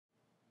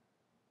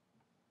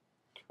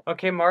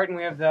Okay, Martin,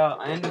 we have the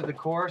end of the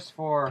course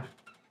for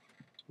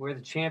We're the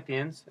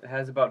Champions. It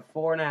has about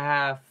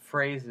 4.5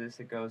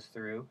 phrases it goes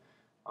through.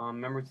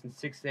 Remember, it's in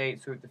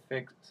 6/8, so we have to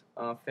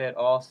fit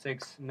all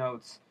 6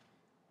 notes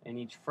in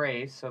each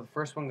phrase. So the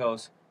first one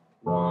goes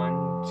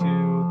 1,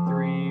 2,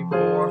 3,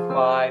 4,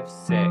 5,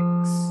 6.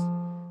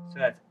 So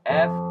that's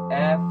F,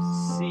 F,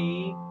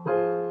 C,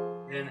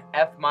 then an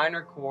F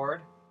minor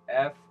chord,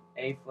 F,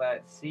 A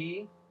flat,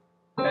 C,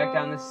 back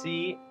down to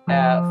C,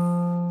 F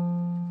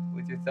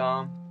with your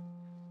thumb,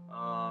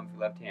 your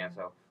left hand.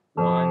 So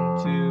 1,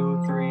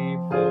 2, 3,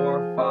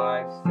 4,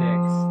 5, 6.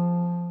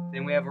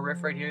 Then we have a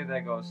riff right here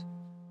that goes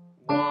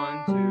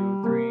 1,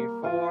 2, 3,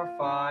 4,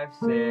 5,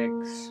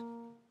 6.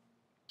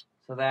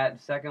 So that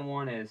second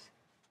one is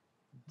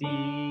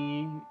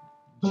D,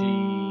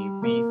 G,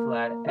 B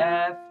flat,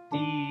 F,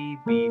 D,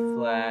 B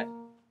flat.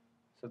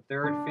 So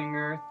third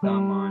finger,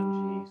 thumb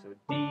on G. So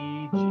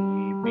D, G,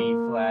 B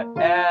flat,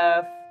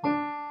 F,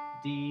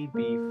 D,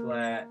 B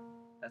flat.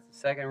 That's the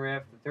second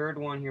riff. The third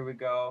one, here we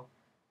go.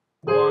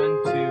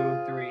 1,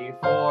 2, 3,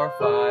 4,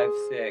 5,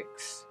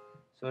 6.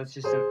 So it's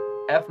just an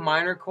F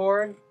minor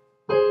chord.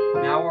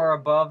 Now we're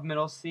above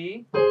middle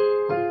C.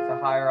 It's a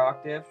higher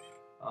octave.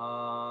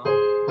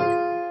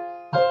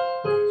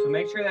 So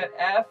make sure that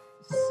F,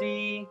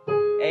 C,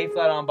 A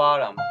flat on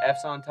bottom,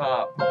 F's on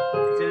top.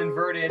 It's an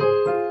inverted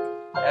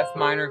F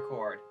minor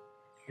chord.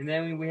 And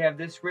then we have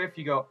this riff,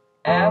 you go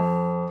F,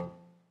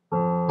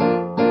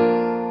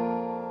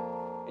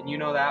 and you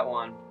know that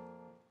one.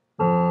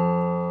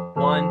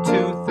 1,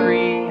 2,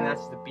 3, and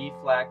that's the B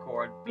flat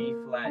chord, B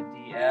flat,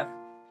 D, F.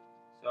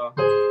 So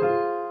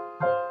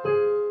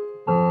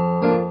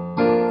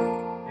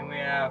then we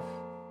have,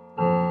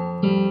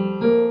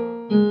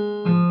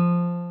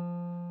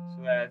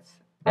 so that's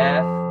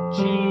F,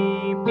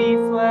 G, B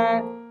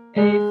flat,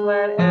 A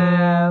flat,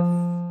 F.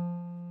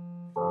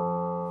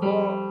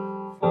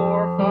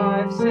 4,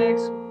 5,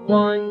 6,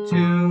 1,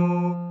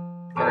 2,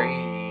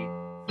 3,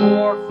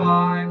 4,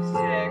 5, 6.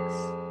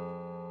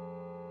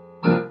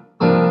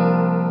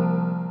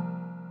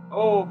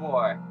 Oh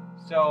boy.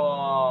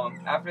 So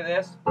after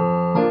this, I'll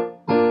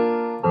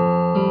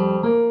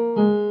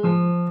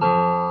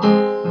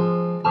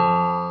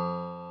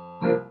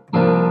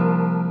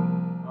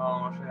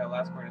show you that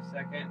last chord in a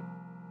second.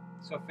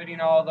 So fitting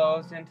all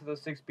those into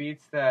those 6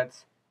 beats,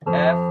 that's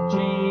F, G,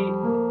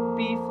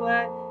 B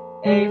flat,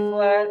 A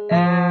flat,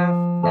 F,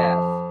 F.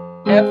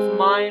 F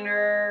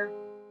minor,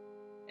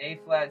 A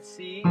flat,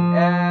 C,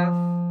 F,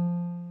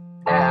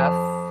 F.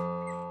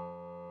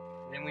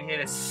 And then we hit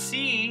a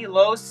C,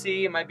 low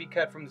C, it might be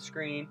cut from the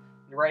screen.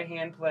 The right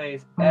hand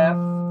plays F,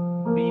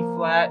 B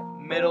flat,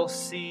 middle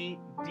C,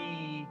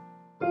 D,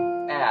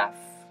 F.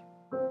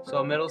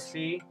 So middle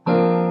C,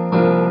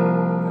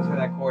 that's where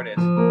that chord is.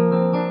 Then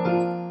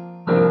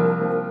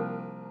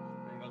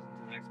it goes into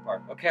the next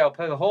part. Okay, I'll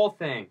play the whole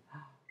thing.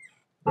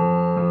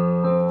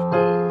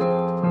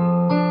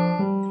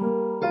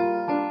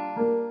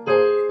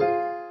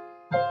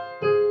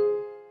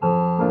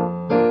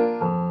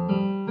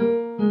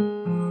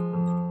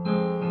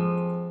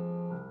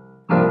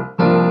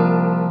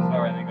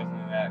 Sorry, then it goes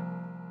into that.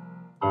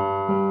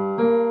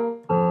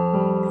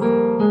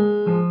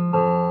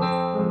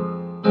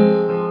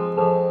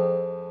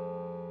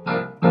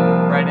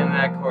 Right into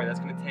that chord. That's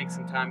going to take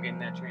some time getting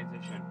that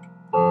transition.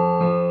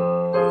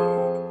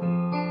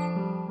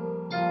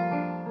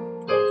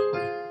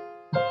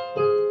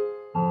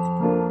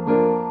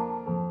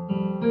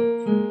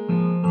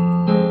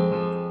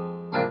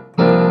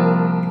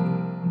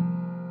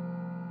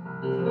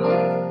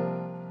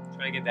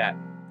 Try to get that.